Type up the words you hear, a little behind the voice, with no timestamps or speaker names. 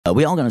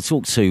We are going to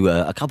talk to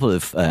a couple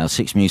of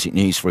Six Music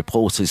News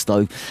reporters,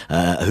 though,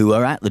 who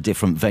are at the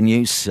different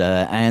venues.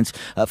 And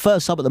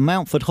first up at the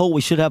Mountford Hall,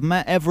 we should have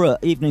Matt Everett.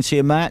 Evening to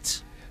you,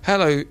 Matt.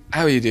 Hello,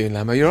 how are you doing,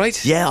 Lamo? You all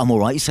right? Yeah, I'm all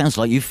right. It sounds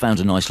like you've found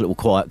a nice little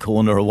quiet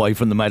corner away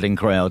from the madding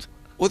crowd.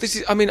 Well,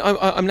 I'm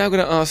now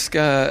going to ask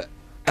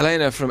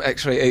Elena from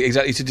X-Ray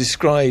exactly to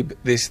describe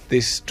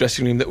this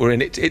dressing room that we're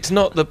in. It's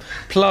not the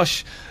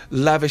plush,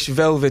 lavish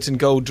velvet and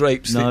gold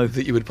drapes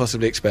that you would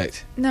possibly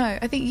expect. No,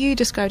 I think you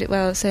described it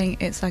well, saying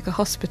it's like a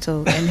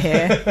hospital in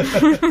here.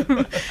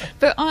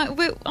 But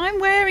I'm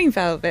wearing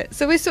velvet,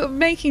 so we're sort of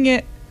making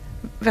it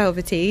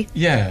velvety.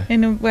 Yeah.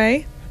 In a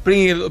way.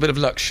 Bringing a little bit of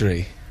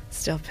luxury.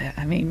 Stop it.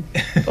 I mean,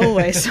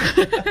 always.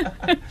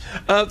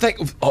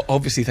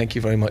 Obviously, thank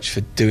you very much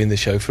for doing the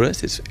show for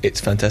us. It's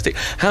fantastic.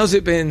 How's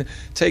it been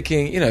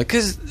taking,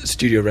 because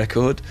studio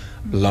record,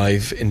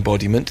 live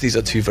embodiment, these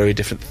are two very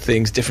different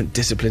things, different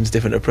disciplines,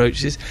 different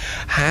approaches.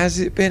 Has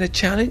it been a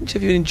challenge?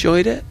 Have you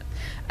enjoyed it?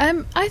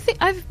 I think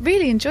I've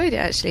really enjoyed it,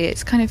 actually.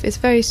 It's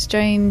very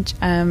strange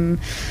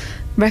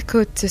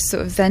record to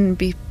sort of then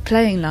be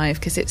playing live,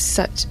 because it's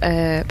such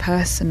a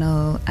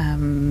personal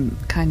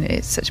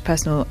it's such a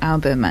personal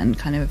album, and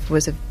kind of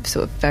was a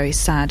sort of very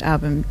sad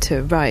album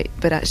to write,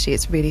 but actually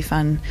it's really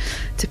fun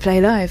to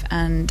play live.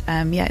 And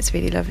it's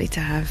really lovely to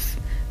have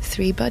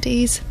three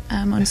buddies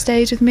on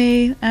stage with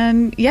me,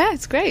 and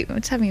it's great. We're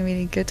just having a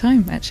really good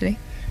time, actually.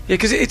 Yeah,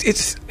 because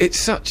it's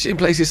such, in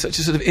places, such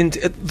a sort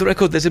of the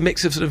record, there's a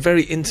mix of sort of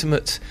very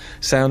intimate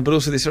sound, but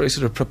also this very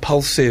sort of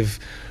propulsive,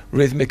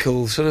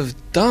 rhythmical, sort of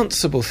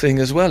danceable thing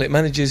as well. It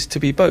manages to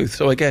be both.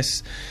 So I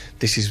guess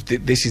this is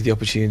the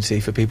opportunity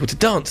for people to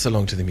dance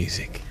along to the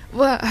music.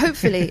 Well,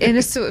 hopefully in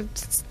a sort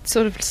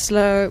of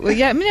slow. Well,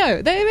 yeah,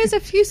 no, there is a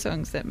few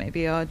songs that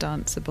maybe are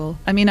danceable.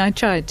 I mean, I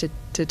tried to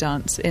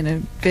dance in a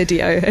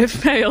video. It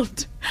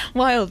failed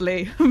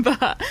wildly,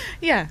 but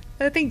yeah,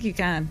 I think you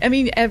can. I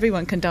mean,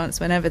 everyone can dance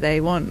whenever they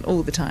want,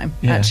 all the time.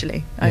 Yeah,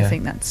 actually, I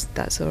think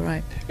that's all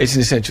right. It's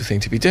an essential thing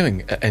to be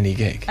doing at any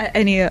gig, at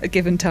any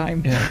given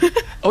time. Yeah.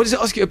 I wanted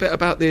to ask you a bit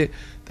about the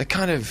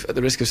kind of, at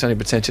the risk of sounding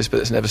pretentious, but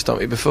it's never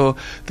stopped me before,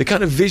 the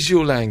kind of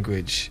visual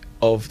language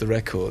of the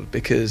record,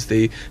 because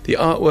the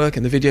artwork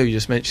and the video you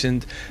just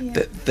mentioned,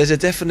 there's a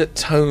definite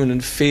tone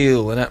and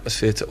feel and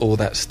atmosphere to all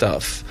that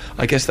stuff.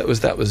 I guess was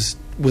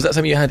that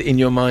something you had in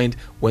your mind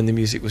when the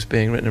music was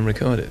being written and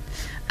recorded?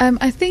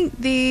 I think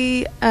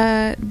the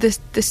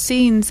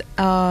scenes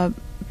are,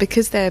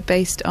 because they're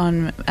based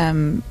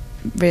on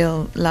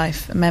real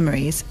life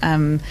memories.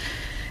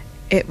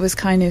 It was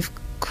kind of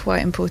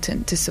quite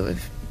important to sort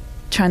of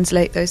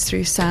translate those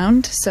through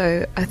sound.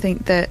 So I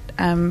think that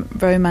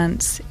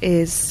Romance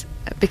is,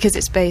 because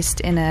it's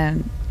based in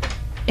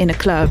a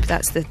club,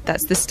 that's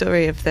the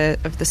story of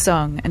the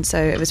song, and so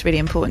it was really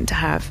important to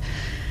have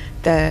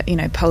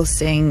the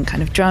pulsing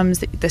kind of drums,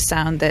 the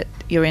sound that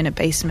you're in a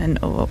basement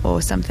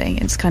or something.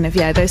 It's kind of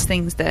those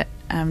things that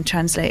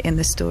translate in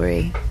the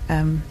story,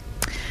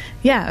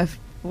 of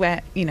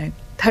where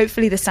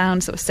hopefully the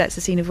sound sort of sets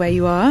the scene of where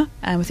you are.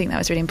 I think that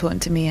was really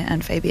important to me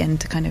and Fabienne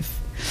to kind of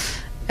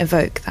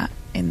evoke that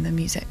in the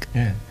music.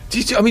 Yeah. Do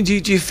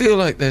you feel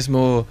like there's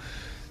more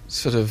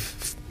sort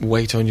of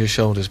weight on your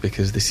shoulders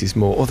because this is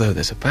more, although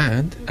there's a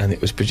band and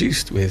it was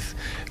produced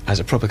as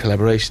a proper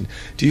collaboration,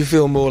 do you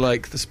feel more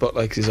like the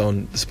spotlight is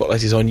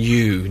on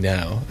you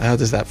now? How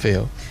does that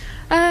feel?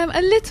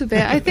 A little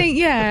bit, I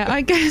think.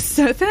 I guess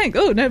so.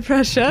 No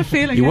pressure.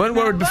 Feeling you weren't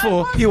worried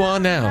before. You are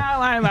now.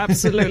 Now I'm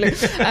absolutely.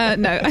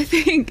 No, I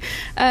think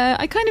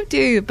I kind of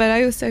do, but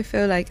I also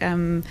feel like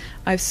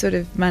I've sort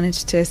of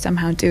managed to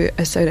somehow do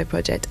a solo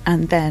project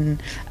and then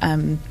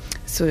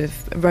sort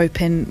of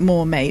rope in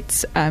more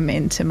mates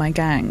into my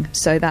gang.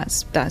 So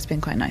that's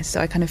been quite nice. So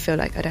I kind of feel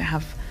like I don't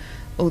have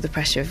all the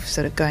pressure of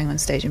sort of going on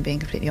stage and being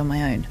completely on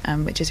my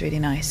own, which is really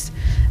nice.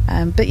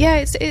 But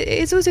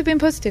it's also been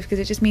positive, because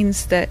it just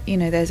means that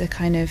there's a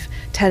kind of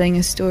telling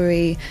a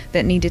story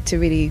that needed to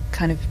really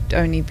kind of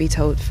only be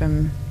told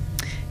from,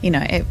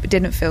 it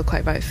didn't feel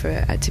quite right for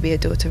it to be a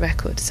daughter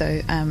record.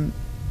 So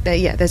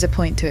there's a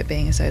point to it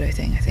being a solo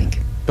thing, I think.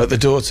 But the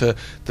daughter,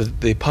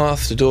 the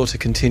path to daughter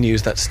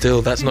continues. That's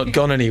not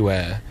gone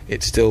anywhere.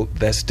 It's still,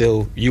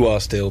 you are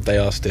still, they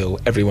are still,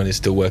 everyone is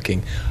still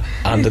working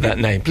under that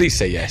name. Please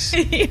say yes.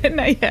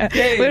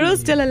 We're all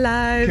still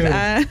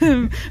alive,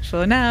 cool.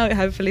 For now,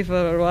 hopefully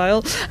for a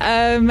while.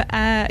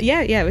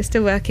 We're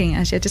still working.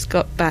 Actually, I just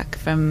got back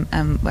from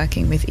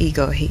working with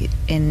Igor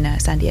in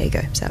San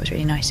Diego, so that was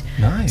really nice.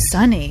 Nice.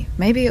 Sunny.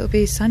 Maybe it'll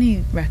be a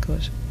sunny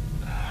record.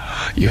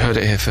 You heard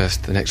it here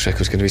first. The next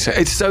record's going to be so.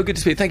 It's so good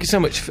to speak. Thank you so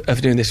much for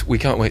doing this. We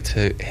can't wait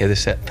to hear the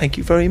set. Thank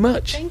you very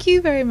much. Thank you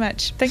very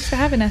much. Thanks for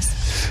having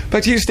us.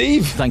 Back to you,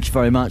 Steve. Thank you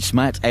very much,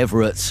 Matt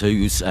Everett,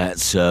 who's at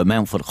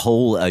Mountford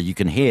Hall. You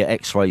can hear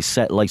X-Ray's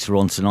set later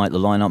on tonight. The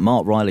lineup: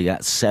 Mark Riley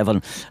at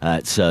 7,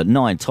 at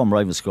 9, Tom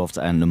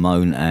Ravenscroft and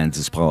Namone, and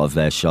as part of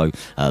their show,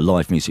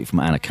 live music from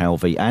Anna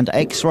Calvi and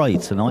X-Ray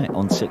tonight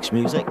on Six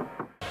Music.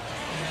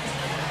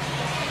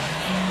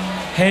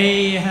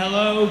 Hey,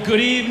 hello, good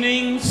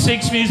evening,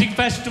 Six Music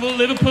Festival,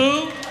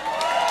 Liverpool.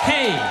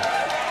 Hey,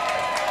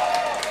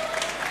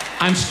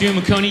 I'm Stu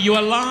McConey. You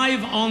are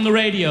live on the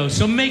radio,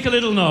 so make a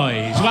little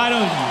noise. Why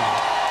don't you?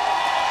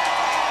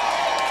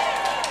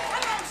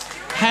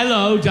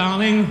 Hello,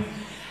 darling.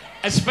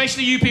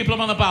 Especially you people up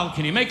on the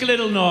balcony. Make a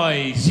little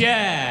noise.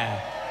 Yeah.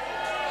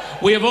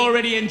 We have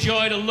already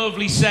enjoyed a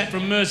lovely set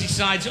from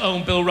Merseyside's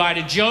own Bill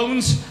Ryder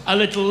Jones. A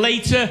little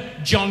later,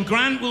 John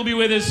Grant will be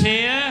with us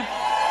here.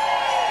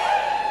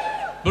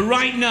 But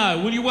right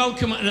now, will you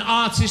welcome an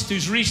artist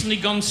who's recently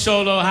gone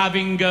solo,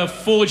 having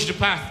forged a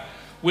path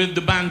with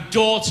the band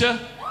Daughter?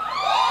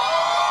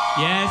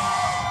 Yes,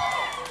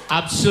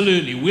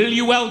 absolutely. Will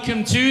you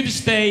welcome to the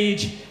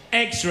stage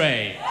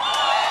X-Ray?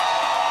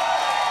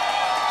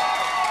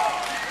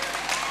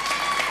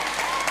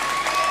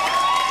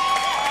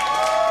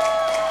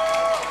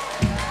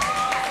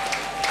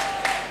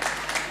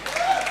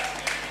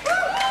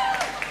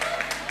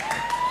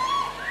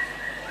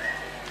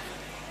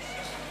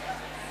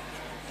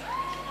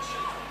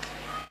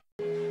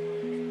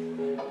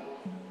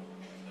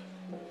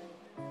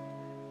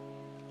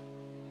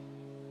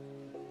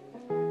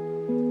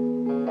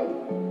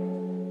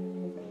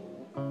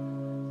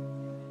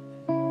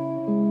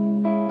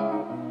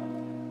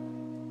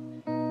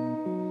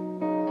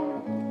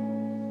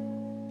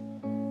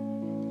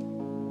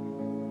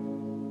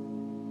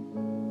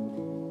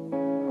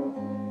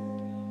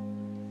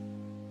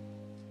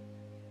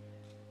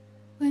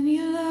 When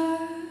you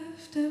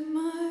laughed at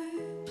my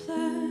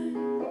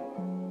plan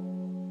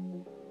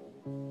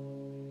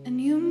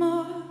and you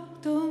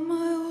mocked all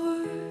my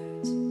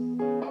words,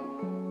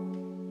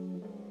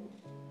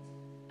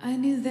 I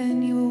knew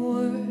then you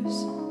were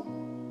worse.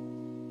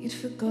 You'd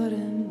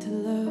forgotten to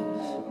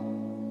love.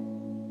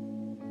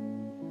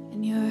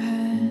 In your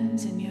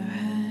hands,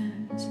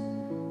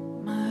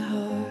 my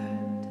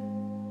heart.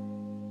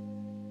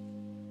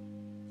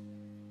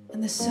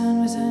 And the sun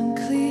was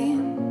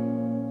unclean,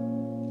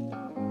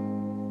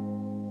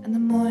 and the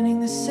morning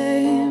the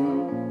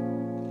same,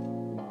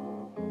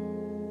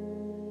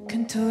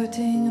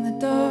 contorting in the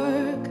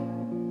dark.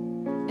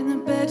 In the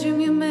bedroom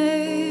you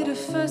made a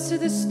fuss of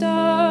the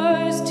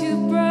stars, too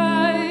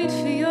bright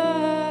for your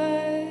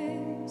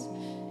eyes.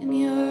 In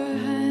your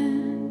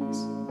hands,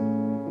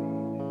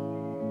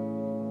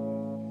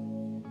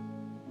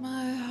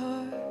 my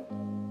heart.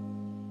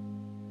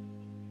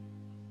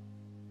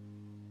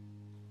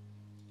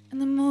 And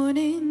the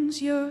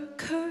morning's your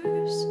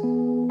curse,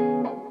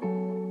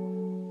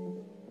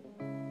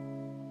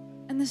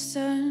 and the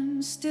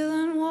sun still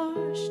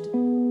unwashed.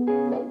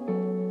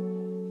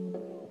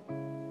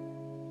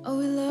 Oh,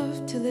 we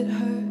loved till it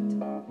hurt.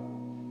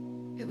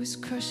 It was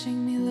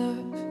crushing me,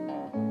 love.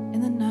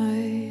 In the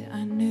night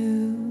I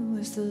knew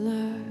was the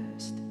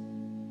last.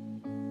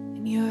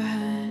 In your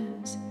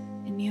hands,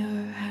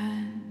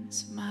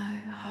 my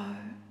heart.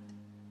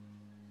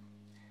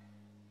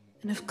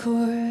 And of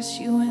course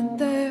you went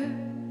there,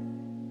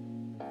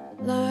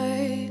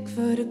 like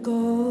vertigo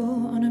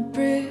on a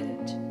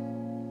bridge.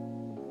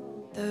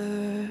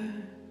 The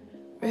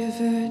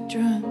river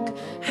drunk,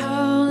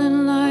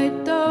 howling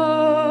like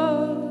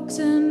dogs,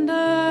 and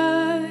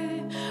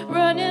I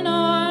running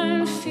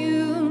on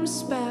fumes,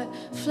 spat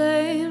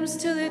flames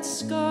till it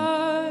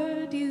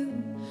scarred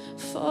you.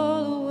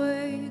 Fall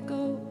away,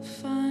 go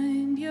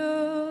find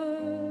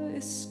your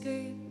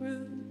escape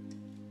route.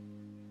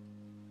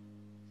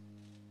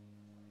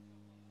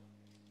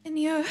 In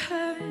your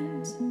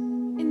hands,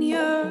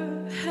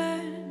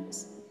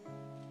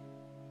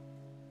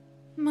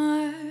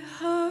 my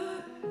heart.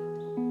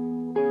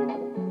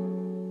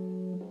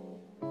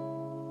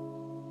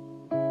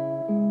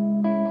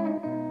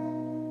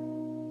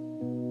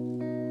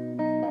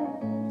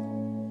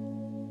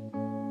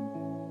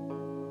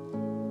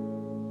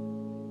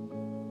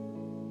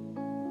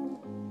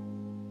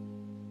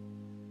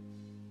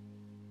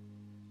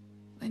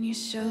 When you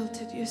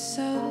sheltered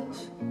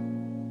yourself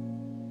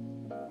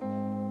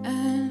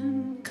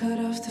and cut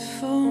off the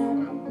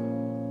phone,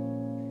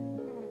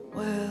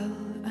 well,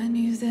 I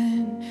knew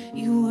then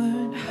you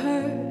weren't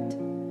hurt.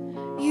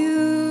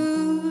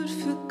 You'd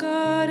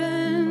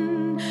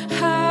forgotten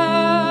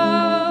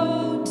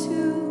how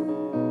to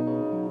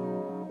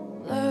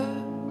love.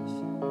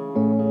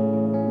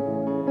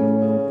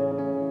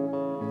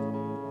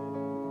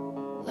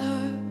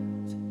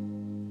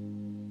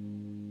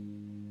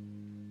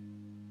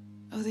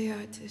 Oh, the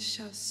artist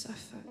shall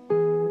suffer,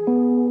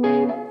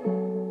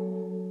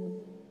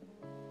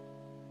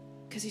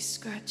 'cause he's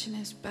scratching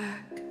his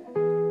back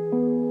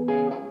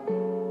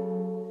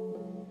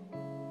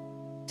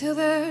till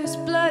there's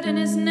blood in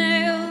his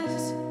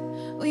nails.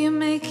 Will you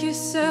make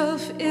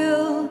yourself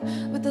ill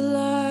with the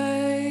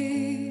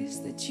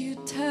lies that you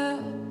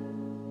tell?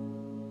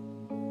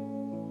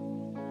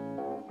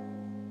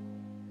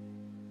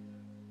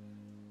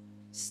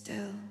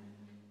 Still,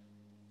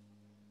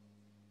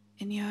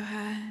 in your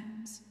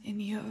hands,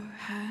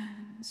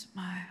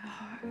 my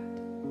heart.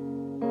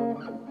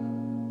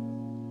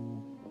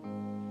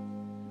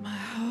 My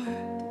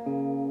heart.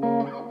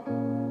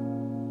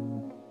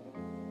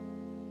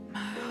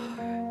 My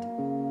heart.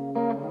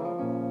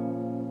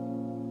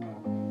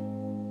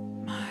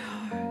 My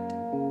heart.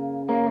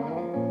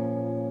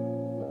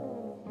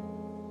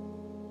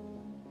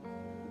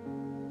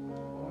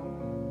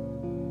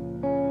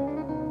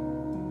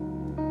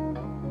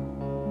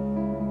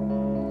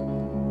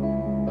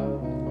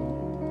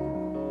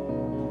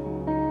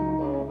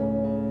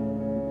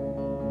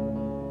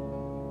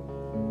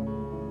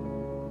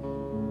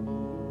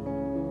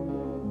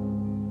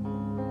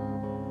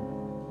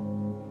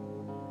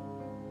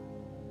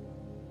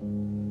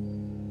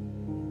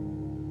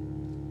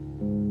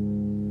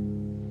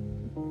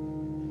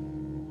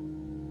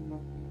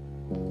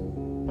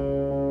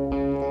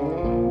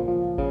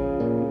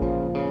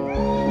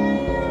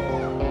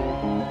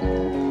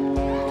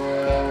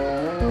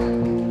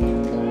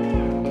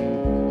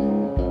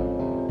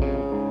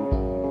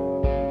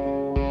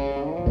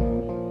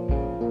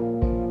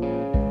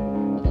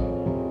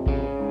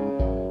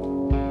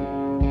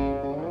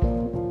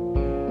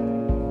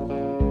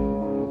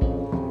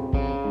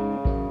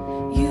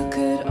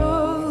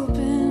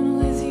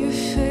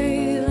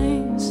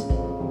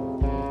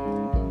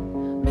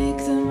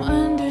 Make them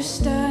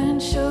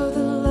understand, show the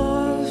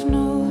love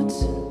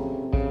notes.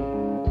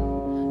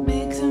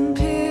 Make them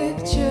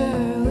picture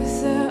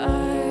with their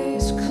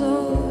eyes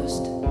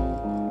closed.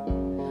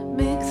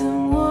 Make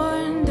them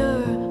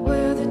wonder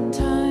where the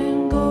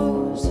time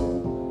goes.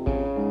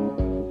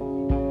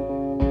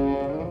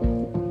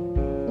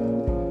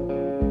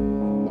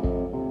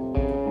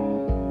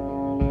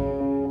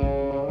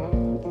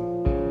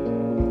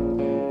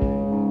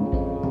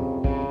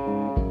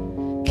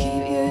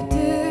 Keep your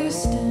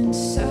distance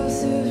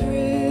south of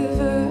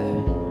river.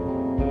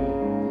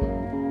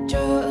 Draw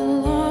a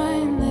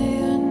line,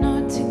 they are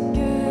not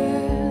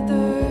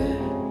together.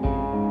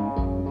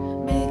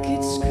 Make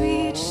it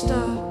screech,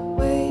 stop,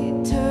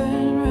 wait,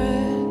 turn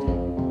red.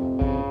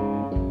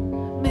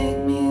 Make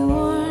me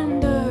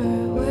wonder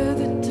where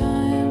the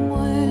time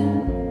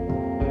went.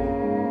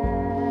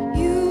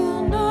 You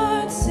will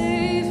not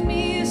save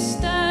me a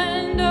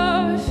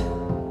standoff.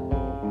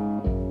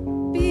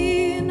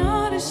 Be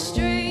not a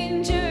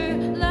stranger,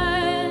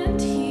 land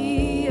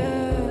here.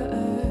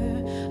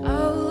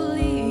 I will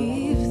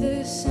leave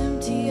this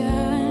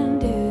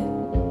empty-handed.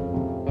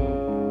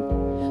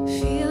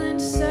 Feeling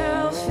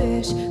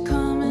selfish,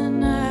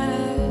 coming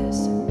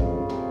as.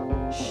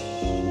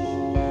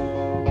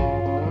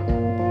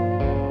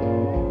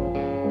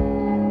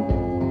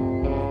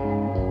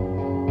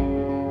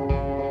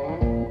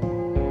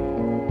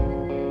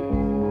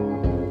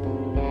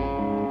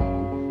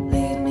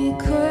 Lead me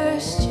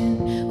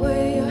question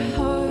where your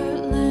heart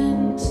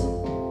lends.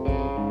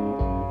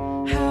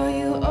 How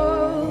you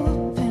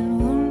open,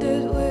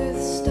 wounded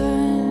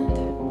withstand.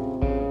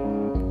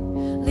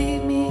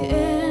 Lead me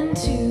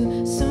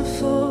into some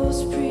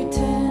false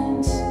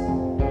pretense.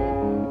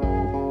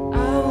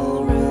 I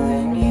will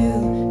ruin you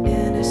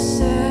in a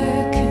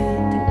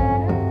second.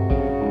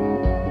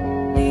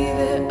 Leave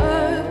it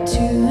up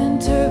to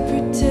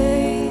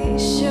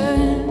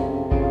interpretation.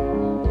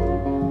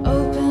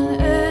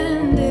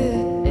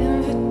 Open-ended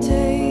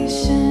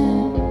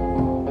invitation.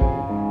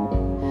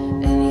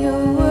 In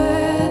your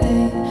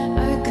wedding,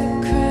 I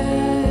could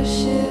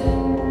crash it.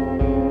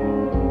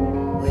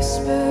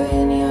 Whisper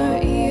in your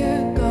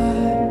ear,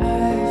 God,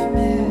 I've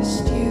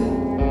missed you.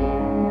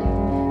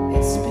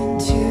 It's been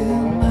too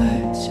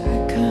much, I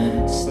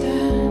can't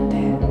stand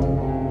it.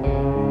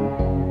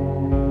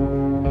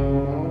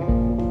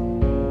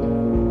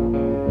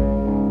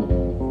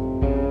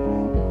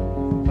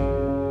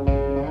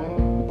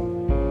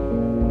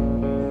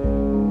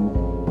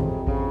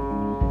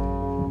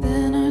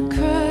 Then I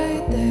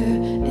cried there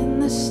in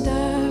the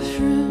staff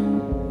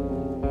room,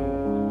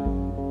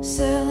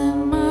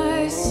 selling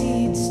my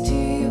seats to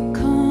your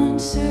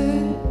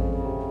concert.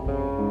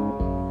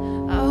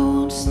 I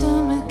won't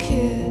stomach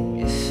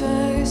it if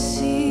I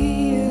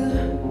see you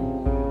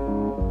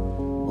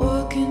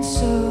walking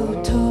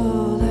so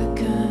tall I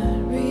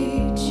can't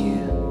reach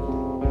you.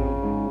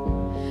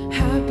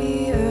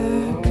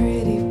 Happier,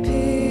 pretty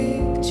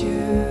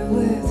picture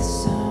with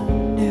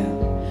some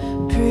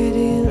new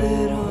pretty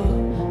little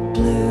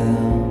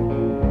blue.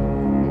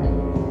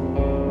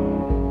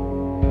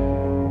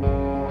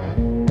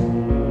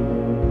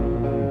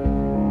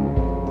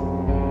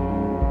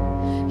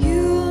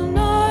 You will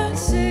not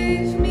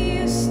save me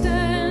a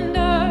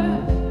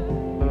standoff.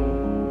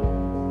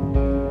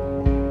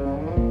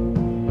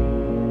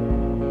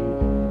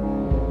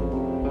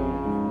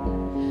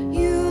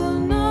 You will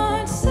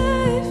not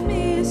save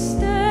me a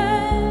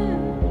stand.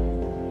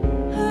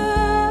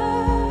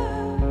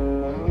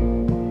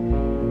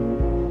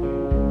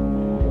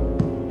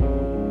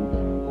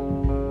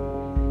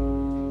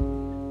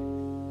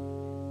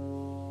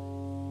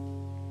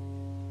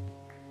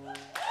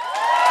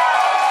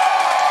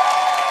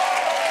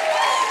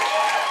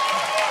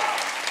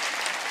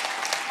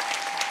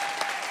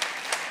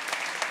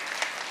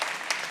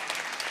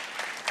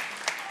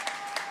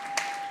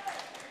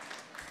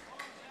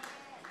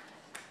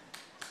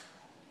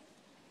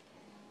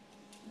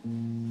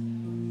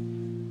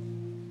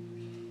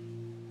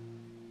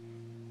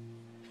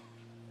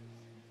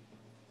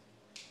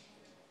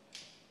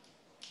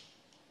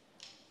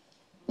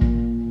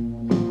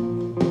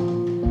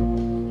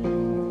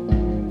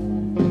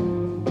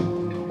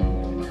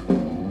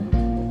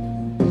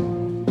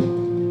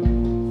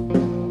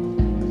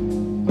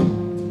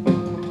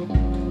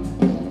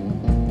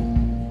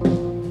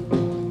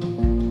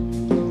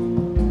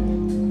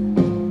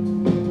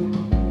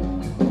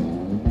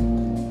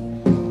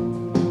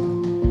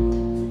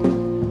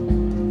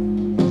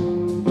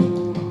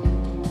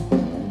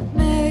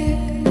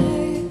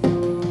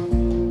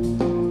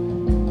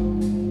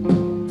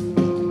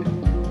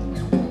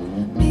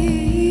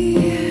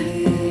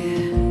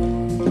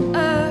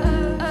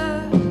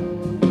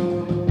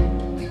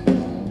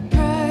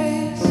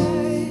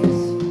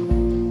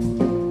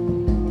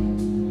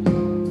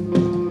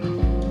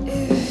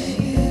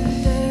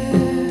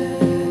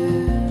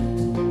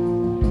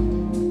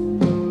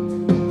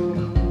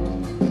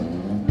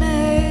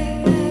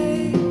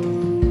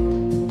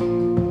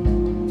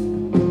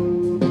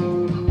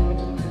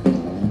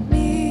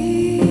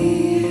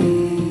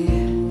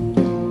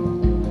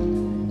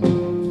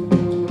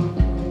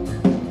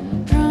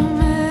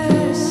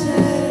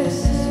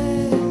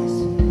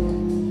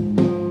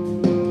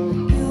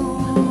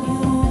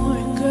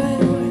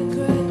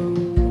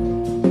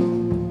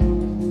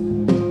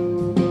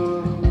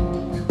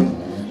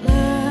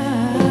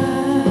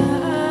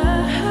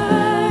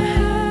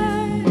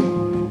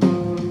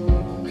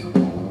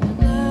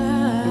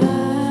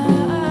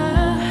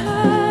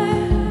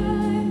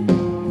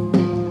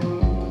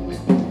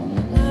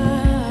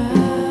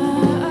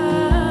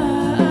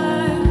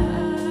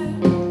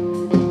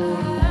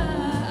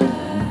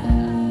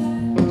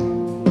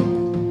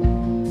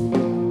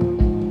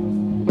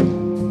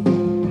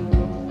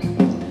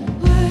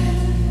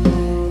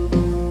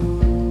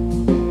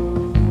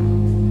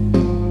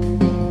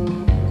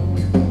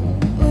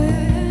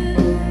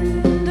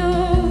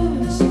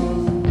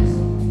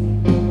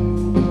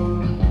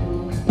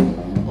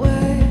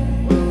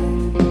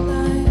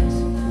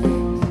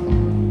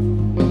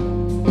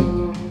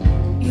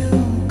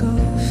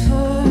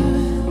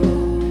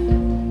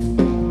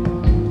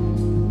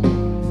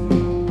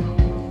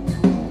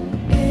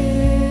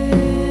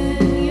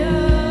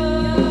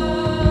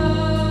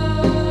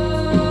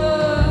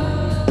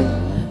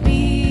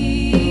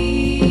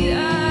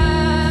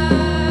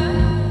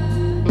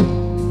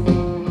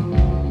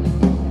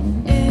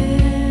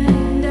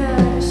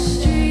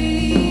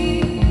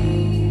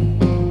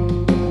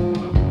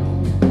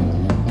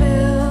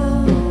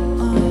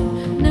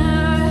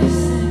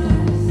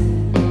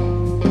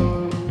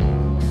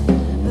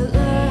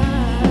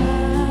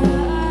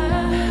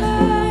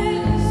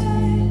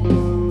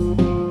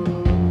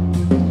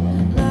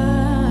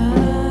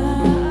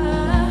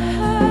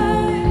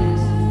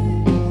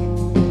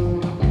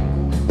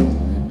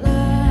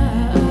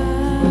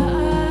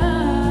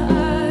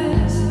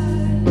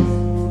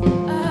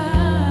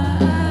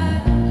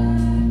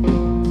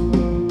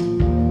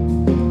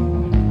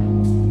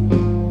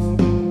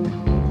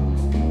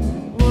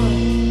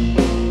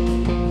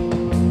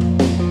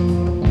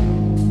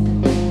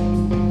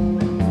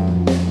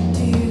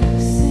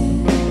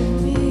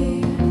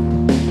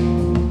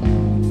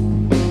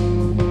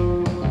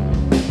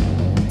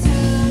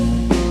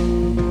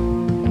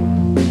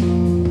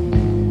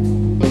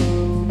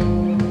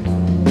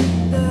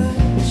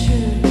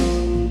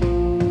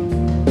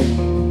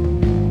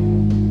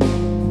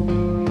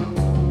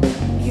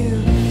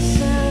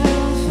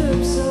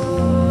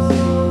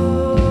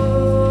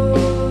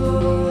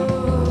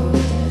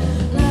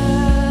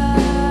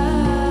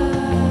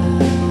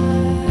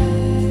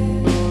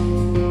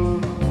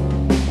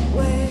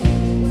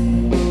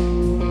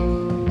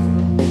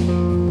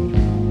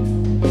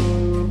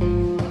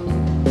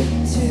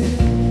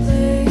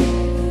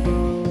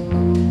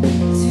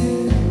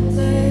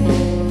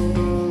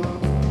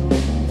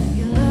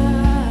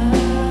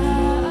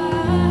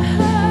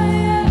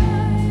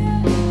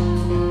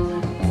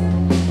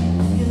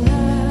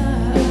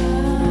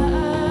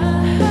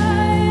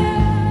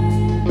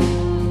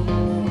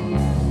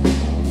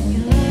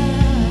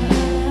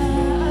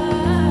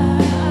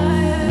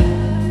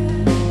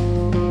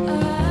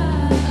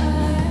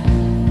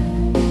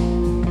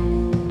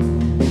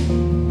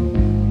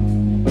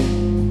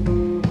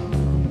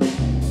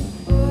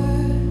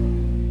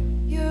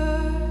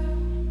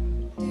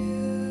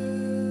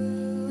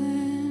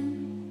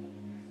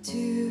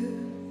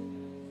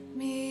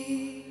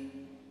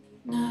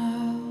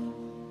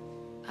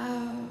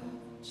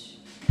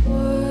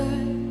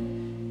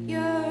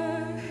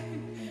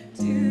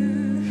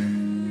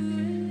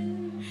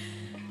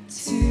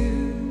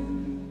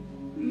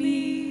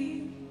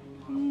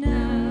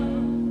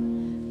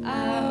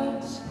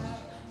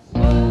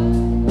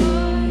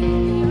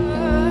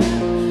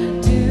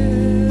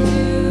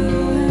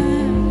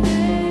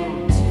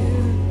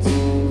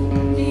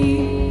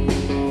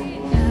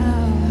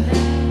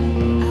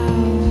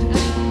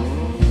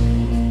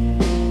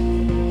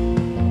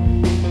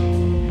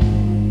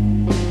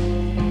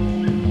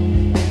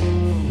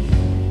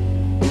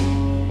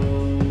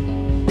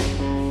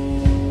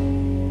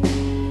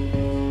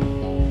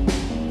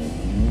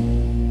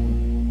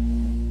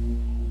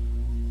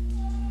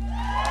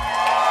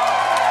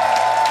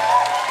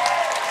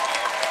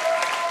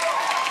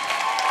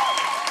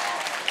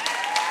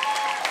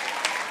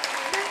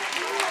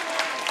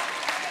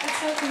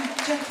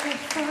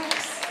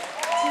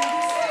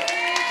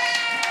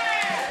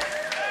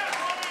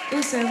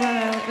 Also,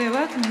 we're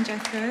welcoming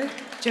Jethro,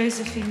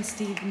 Josephine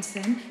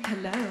Stevenson,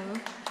 hello,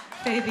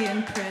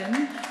 Fabian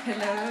Prin,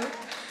 hello,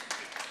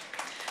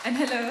 and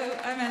hello,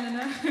 I'm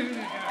Elena.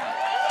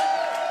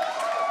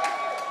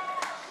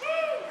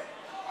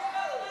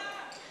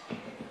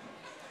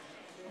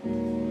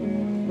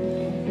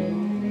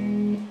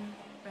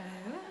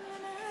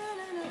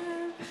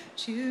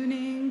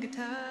 Tuning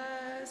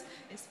guitars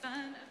is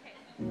fun.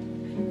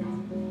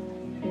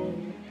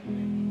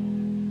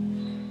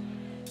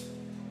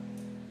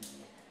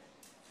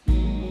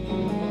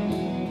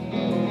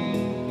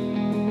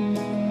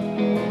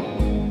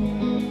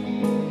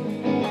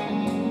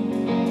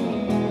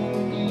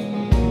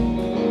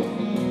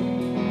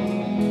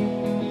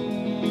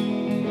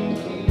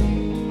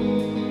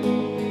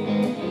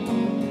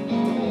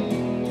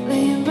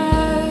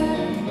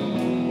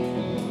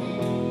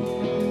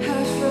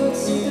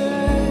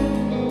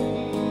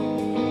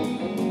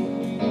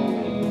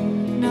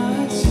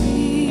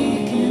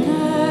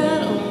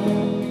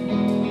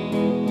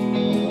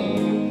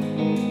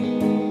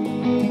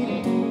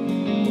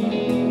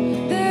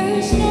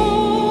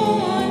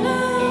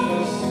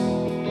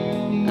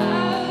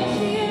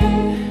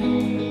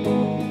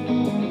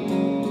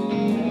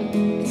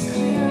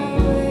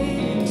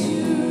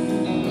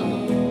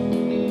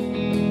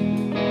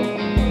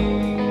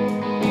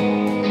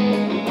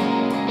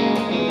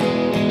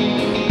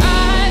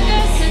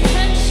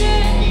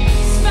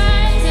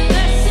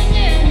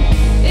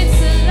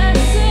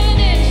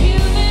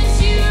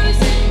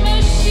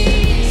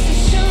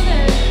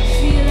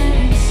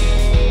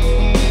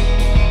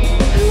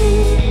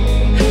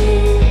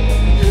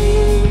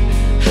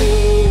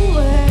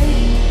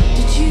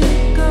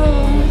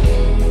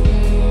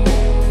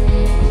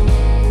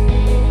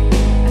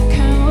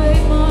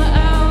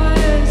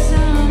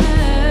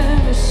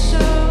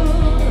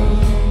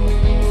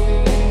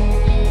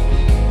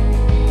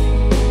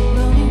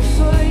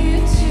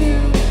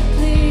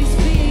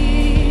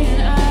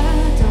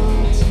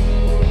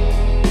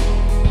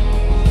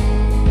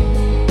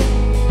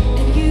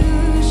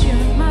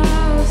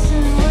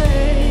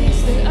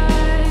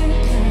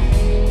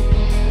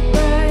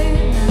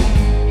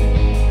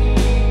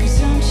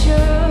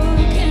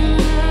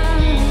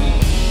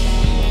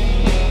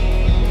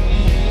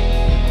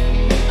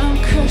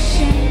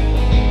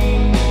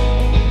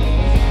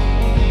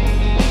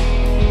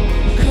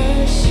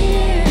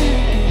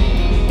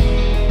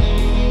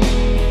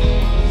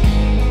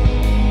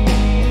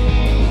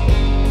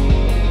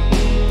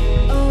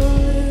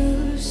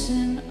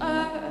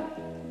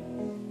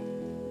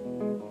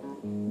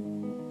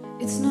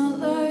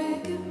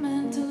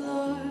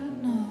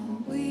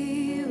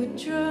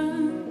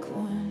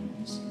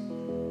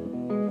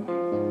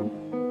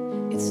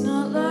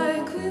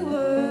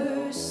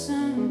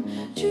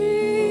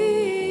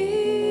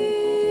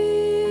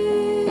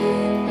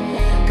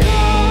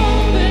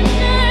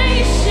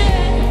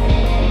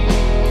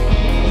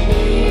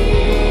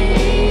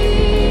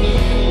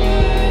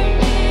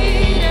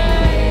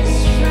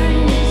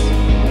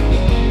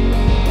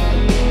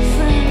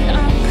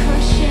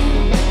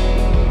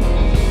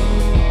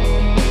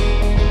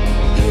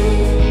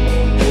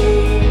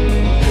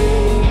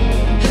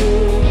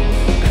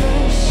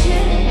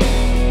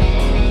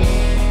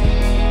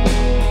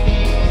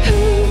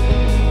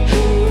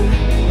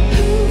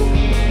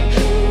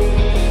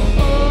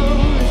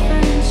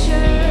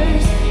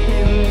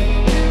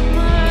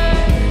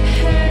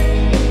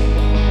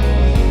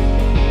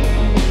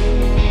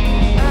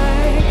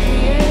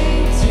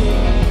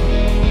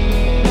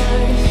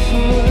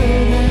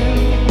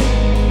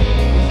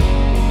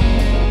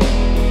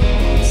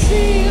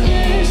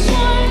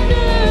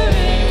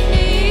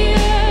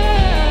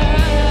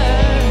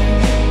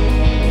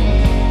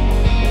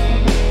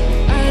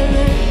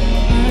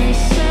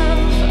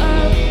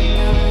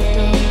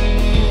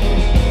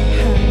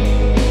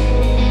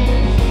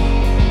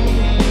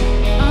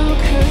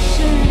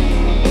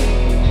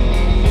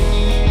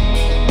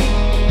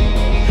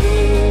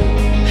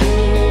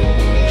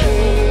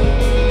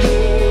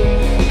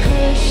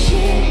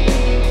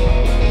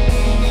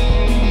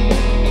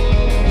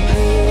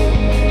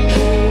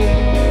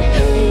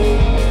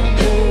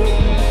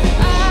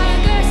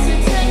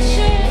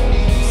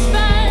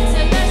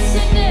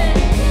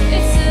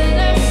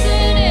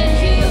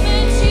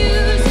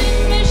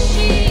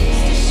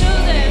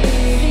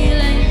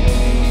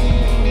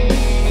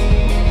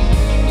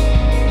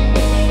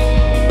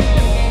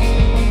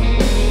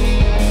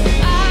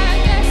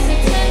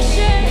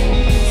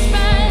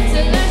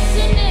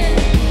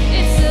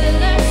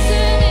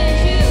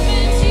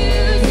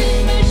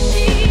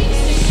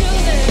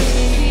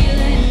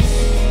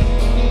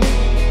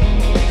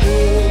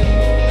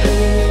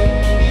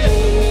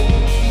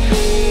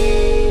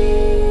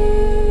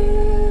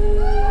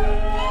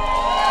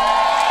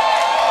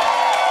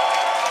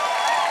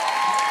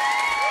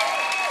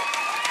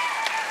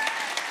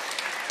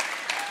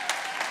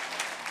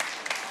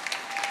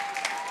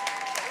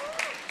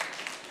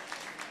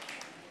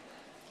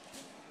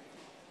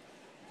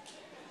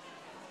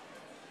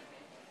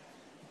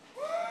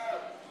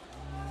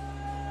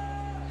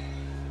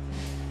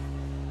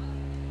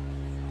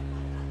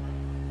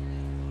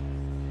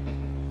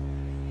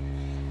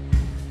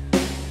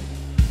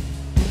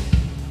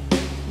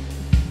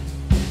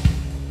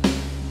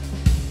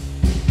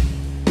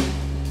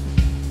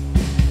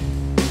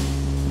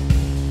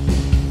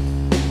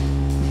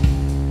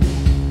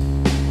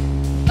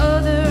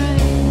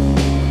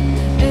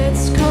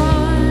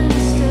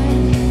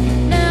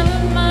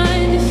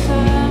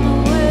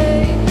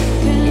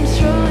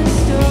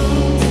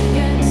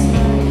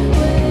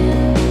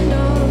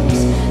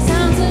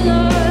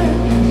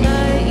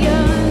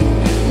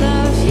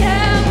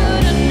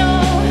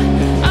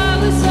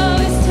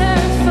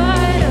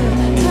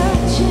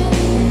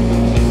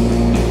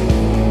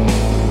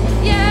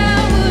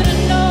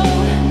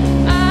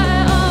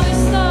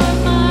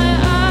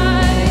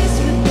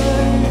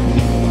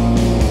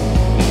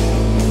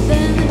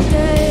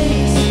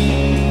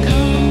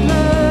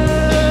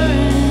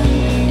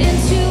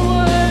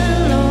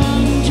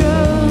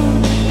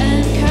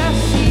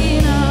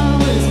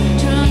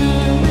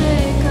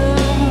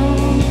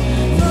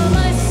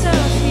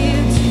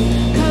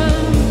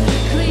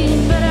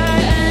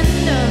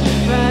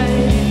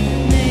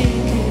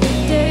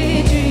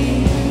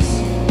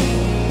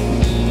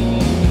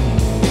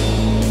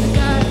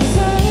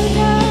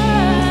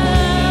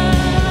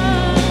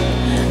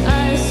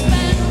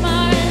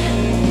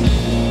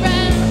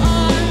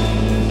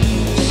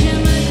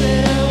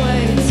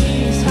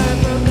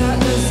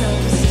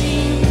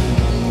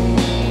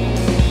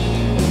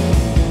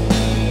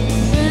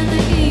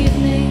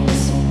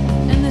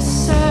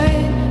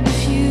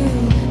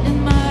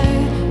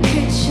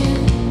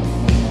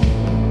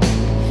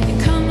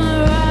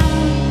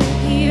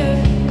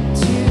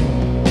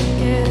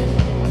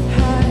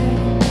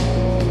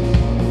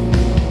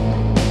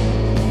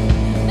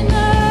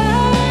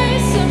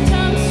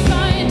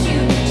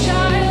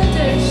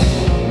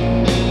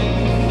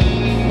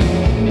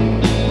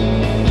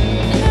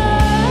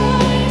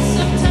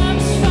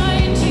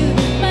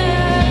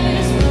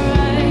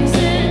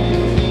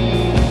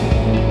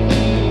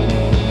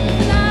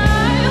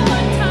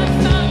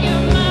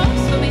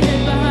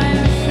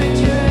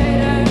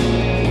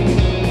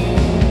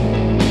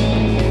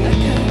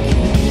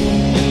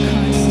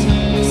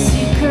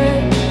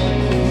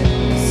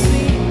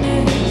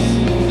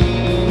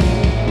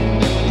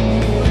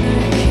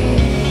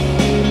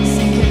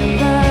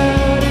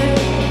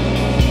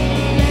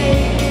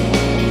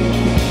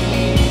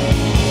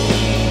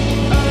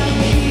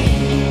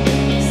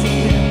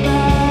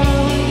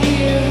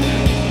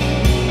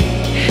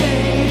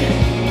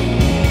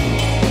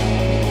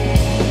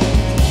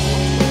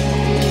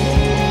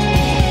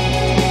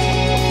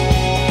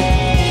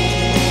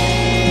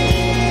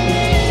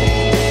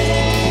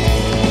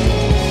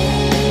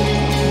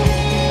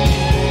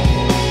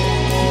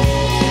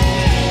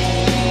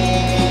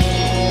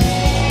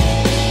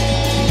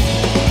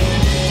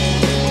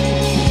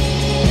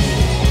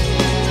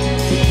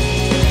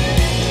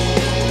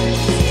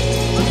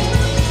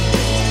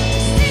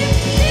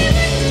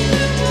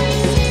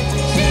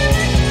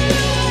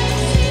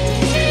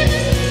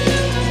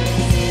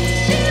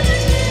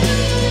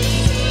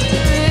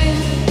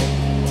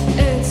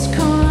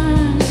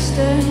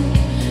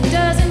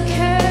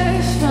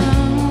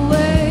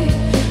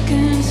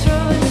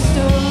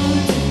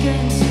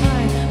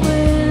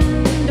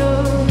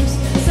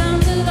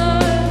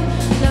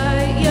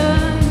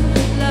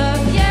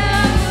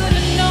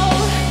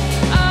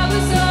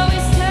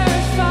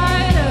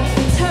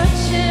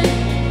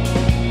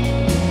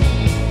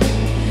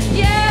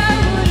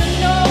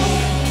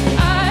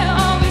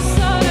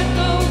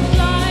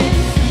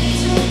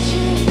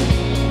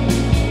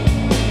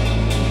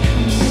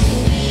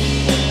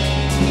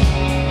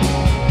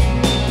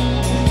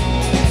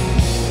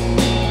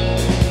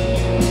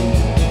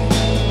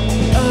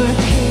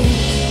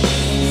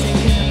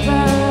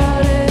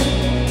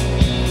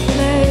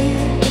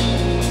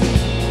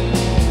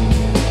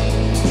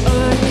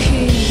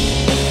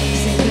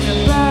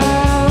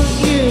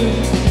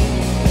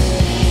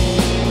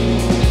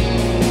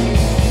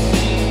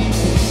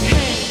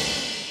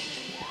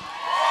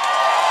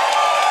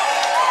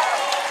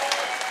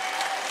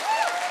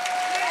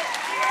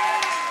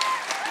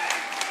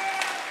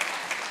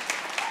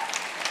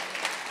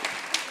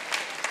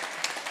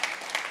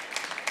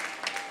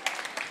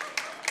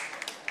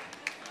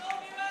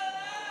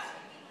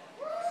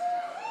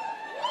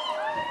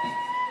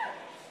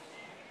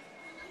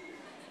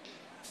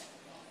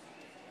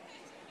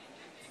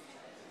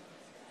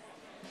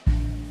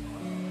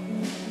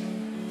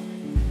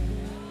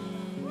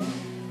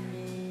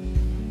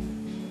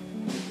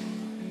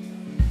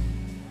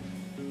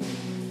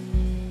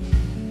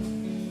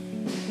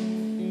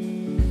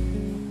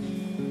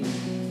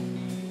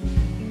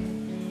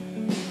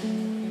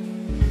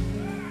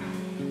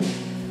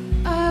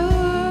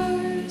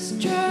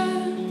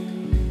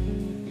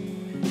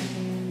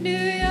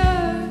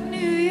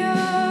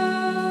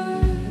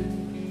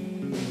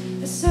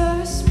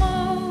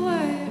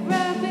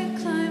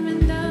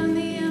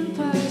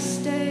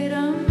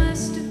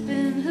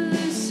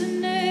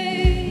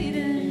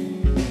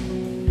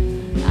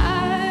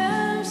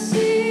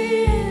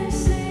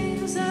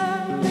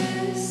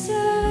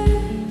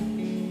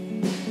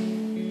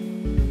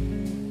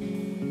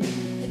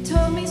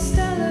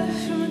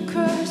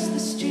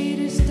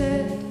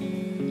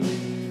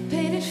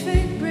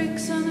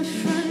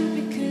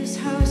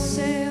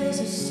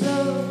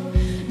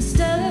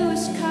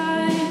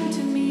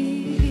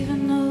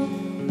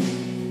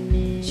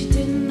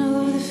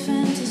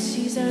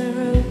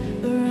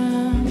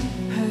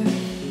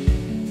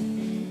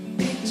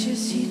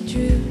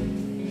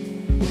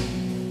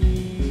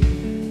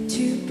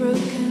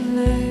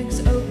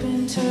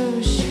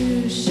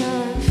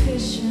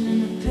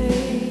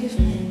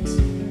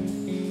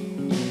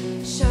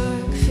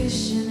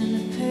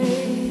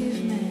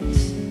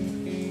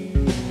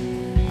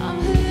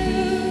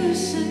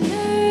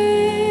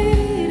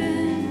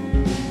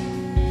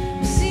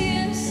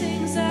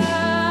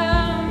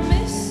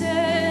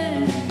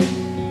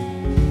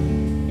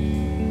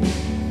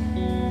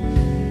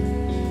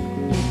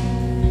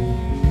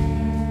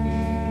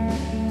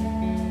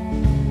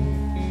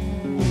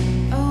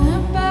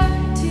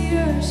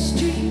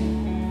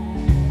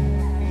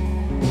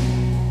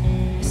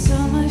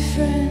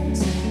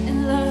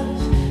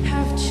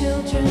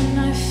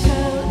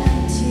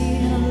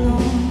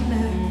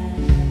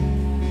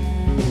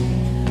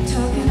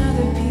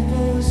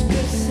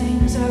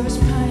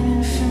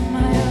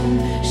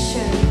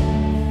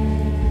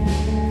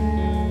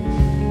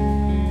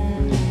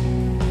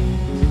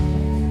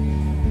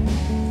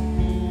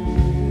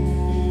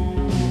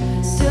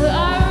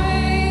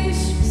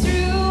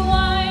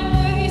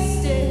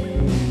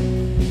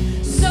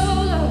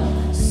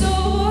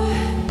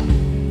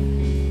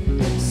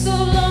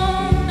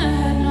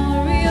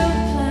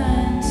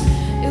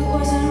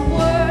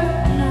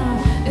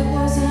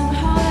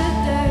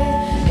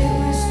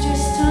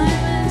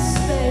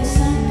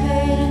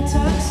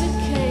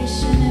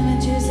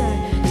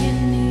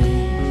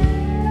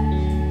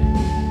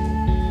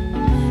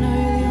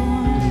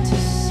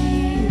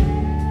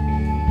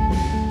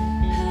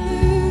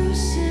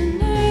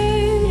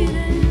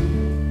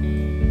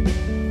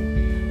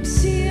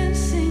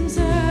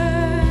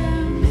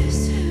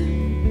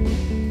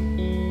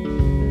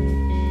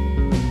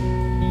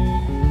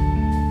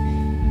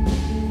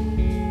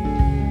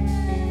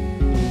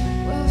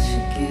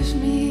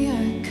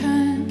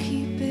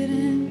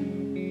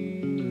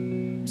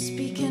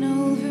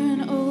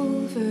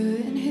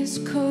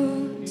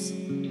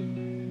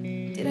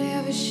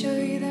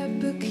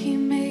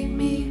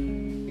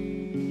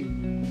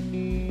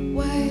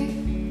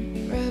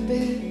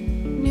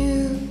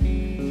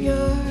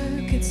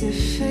 it's a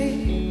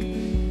fake.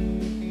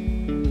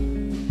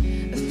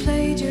 I've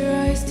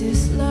plagiarized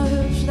his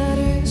love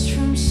letters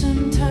from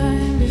some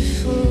time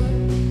before,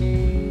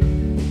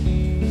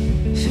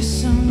 for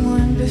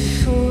someone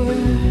before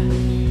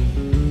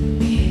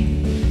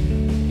me.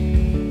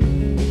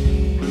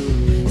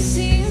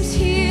 Seems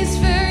he is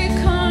very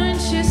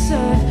conscious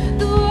of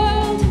the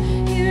world.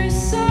 He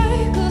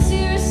recycles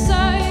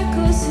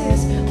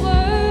his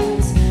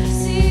words.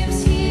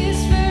 Seems he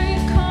is very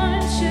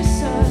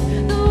conscious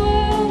of the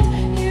world.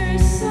 He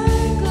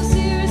recycles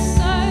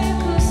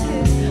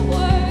his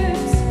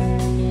words.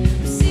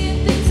 I'm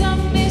seeing things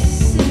I'm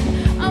missing.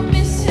 I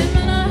miss him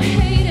and I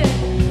hate it.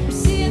 I'm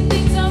seeing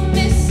things I'm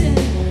missing.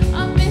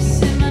 I miss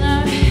him and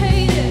I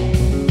hate it.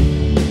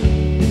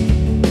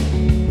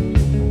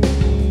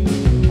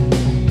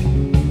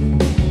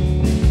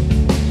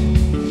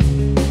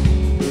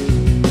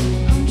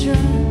 I'm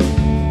drunk.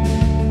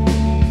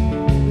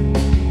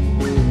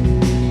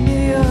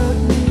 New York,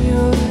 New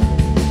York.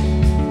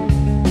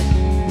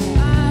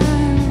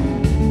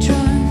 I'm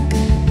drunk.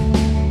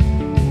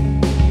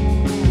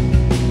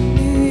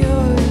 New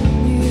York,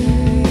 New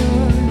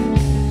York.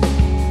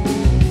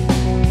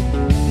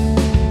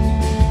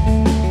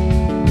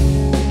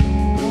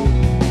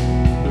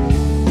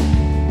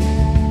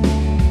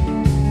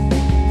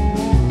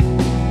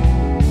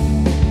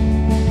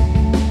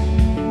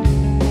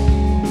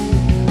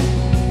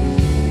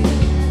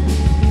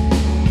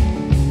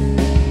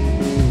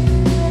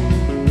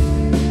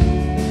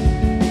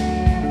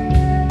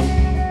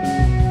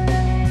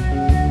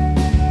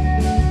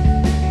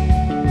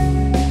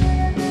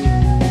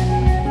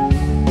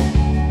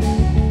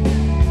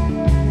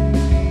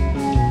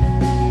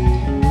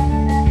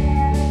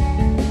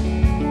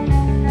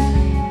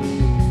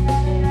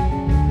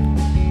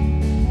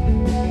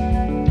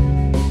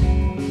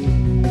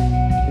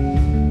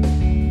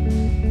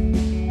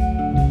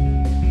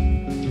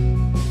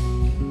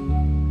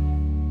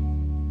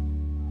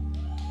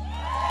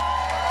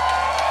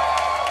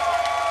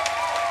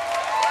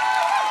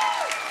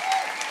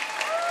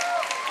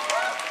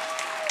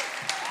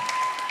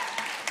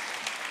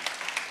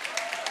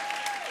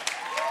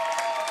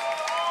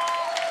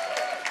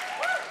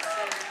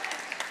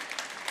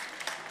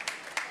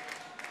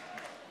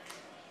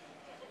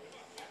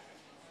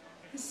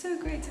 It's so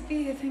great to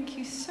be here. Thank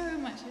you so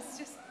much. It's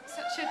just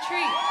such a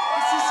treat.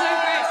 This is so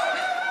great.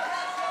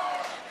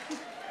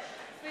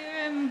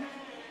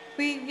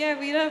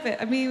 We love it.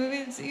 I mean,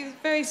 it's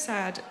very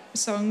sad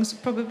songs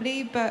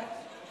probably, but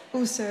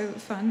also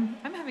fun.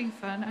 I'm having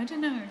fun. I don't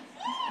know.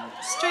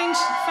 Strange,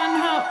 fun,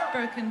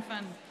 heartbroken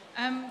fun.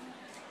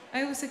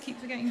 I also keep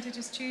forgetting to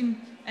just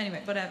tune.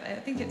 Anyway, whatever. I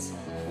think it's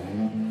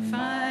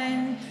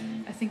fine.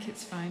 I think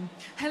it's fine.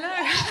 Hello.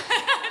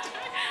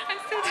 I'm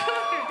still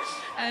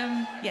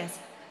talking. Yes,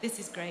 this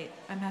is great.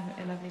 I'm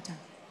having a lovely time.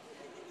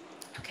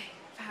 Okay,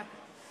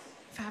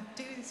 Fab,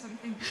 do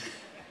something.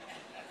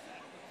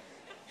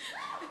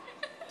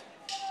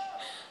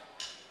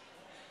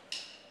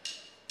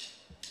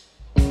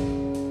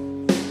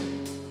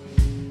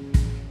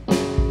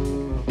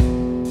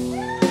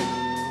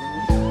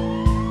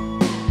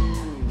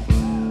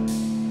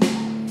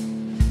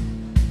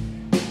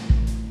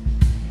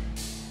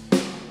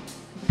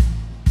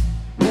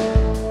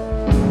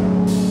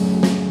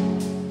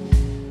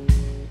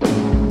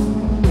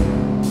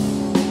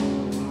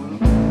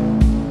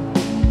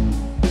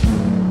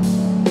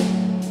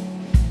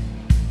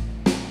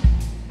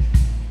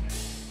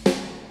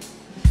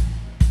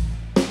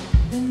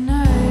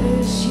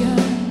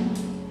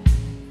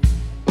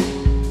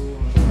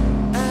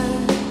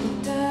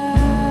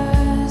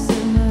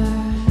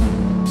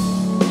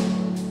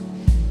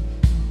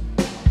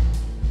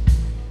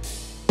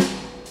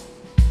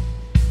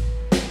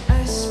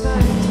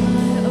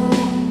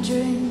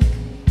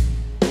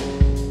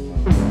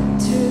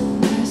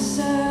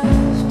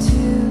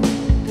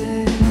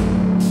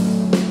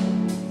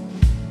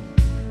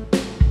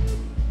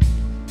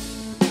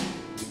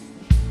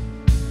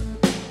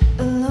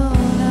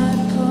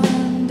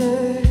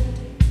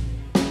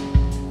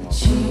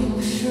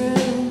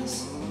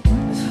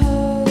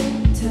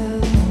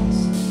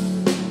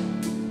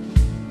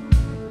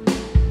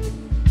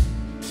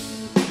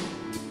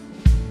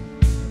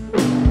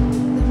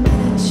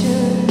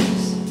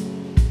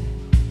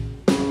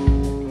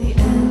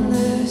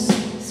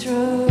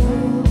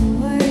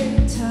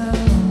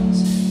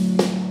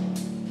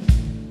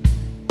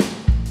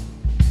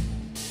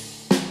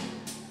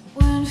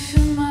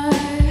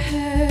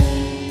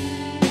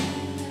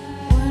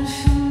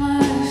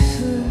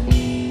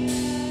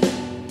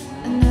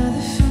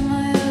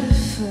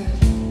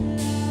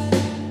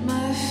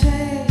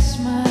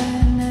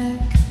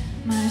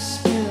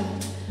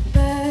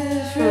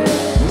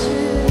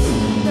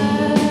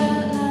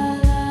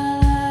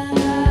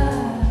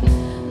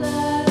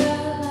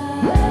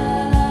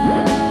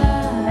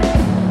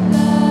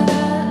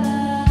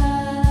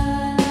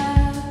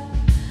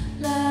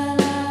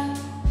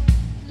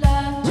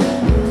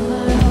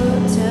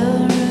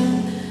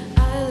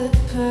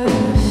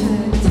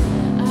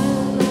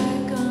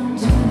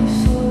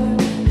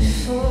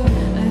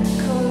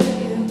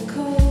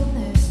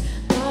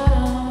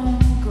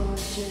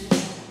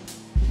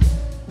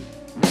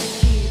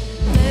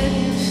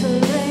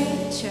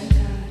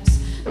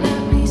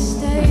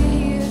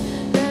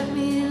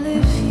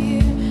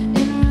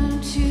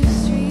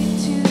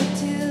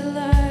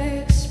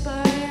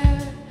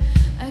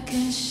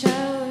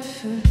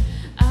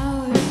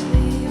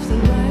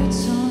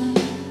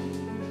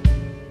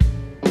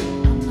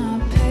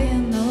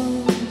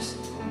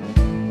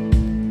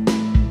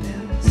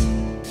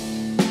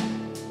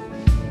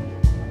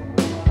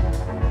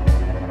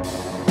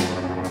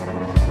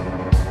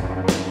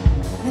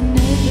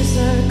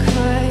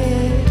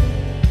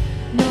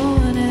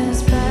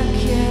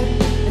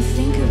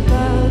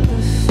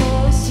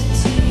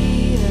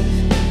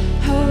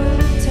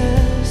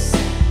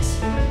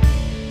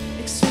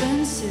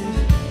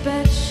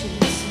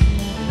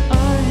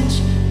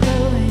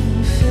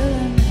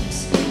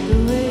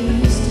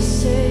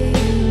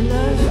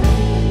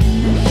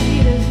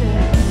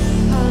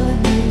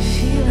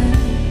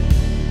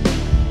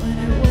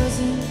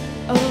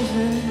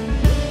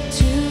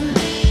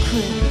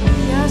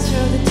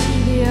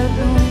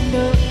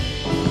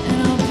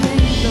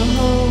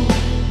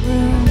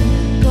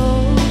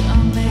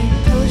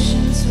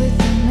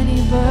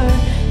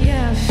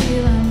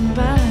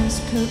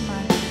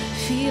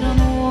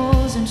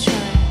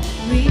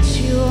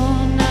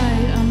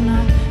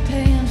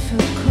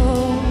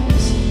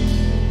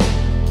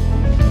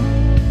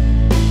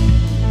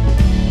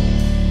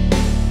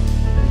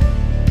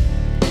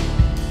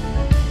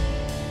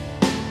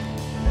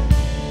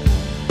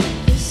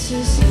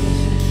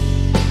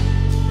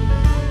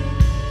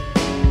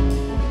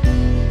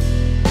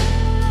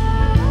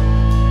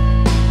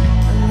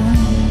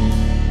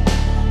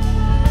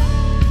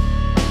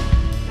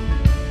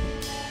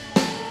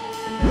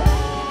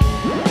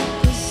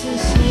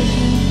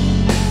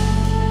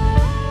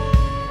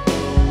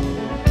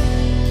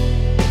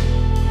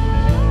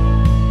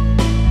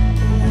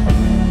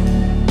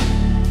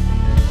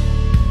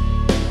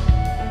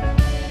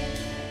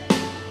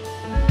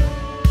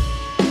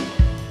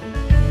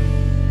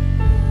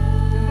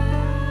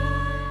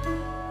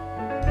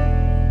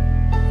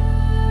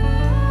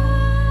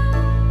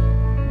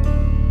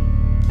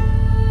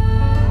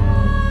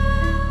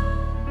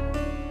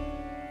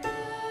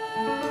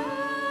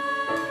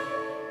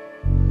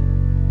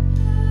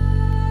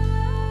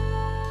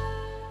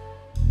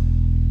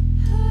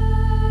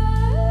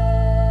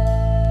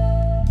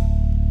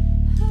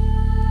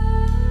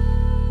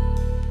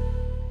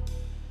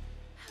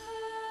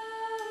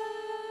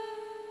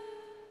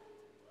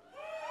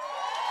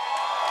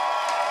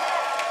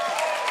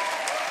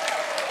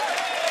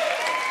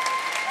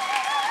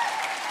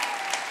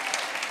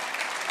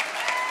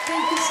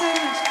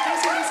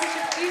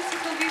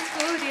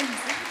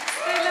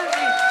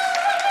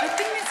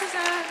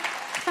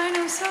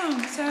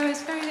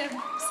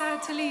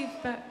 sad to leave,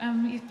 but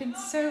you've been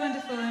so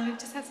wonderful and we've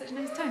just had such a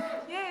nice time.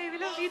 Yay, we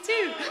love you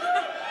too.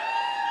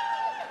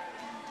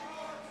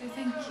 So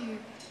thank you.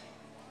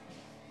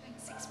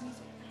 Thanks, Six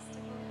Music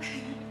Festival.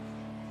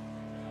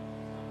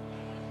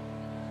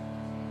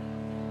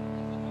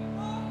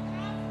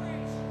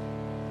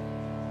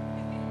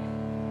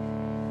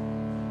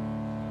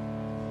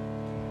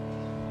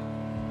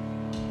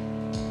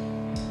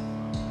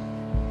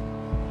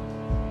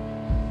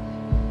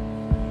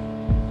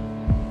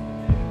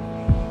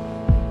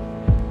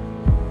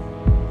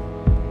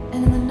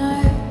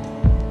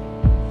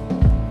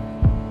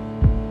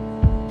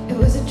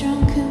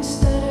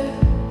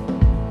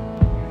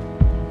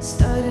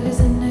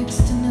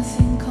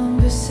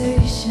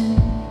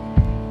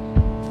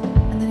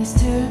 And then he's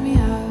tearing me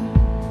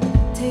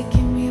out,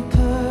 taking me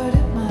apart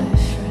at my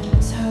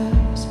friend's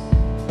house.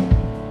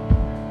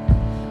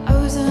 I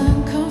was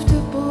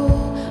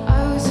uncomfortable,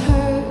 I was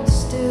hurt,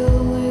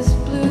 still with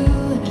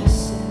blue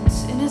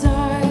innocence in his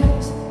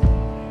eyes.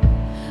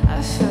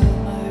 I felt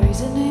my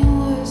reasoning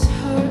was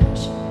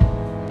harsh.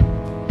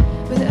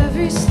 With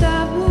every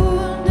stab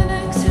wound and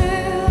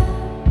exhale,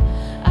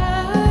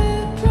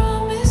 I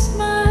promised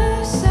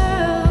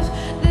myself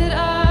that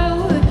I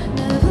would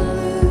never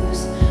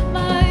lose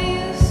my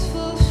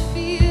youthful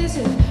fears.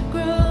 If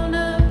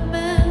grown-up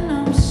men,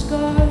 I'm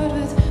scarred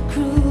with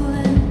cruel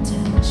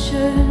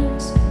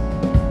intentions.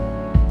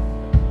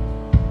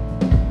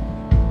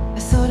 I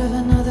thought of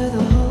another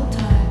the whole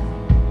time.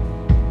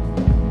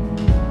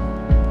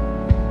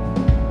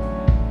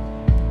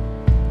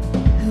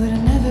 Who would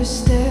have never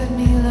stared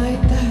me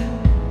like that?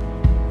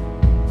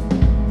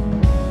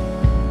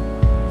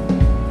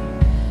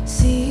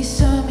 See, he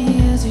saw me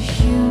as a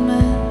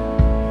human.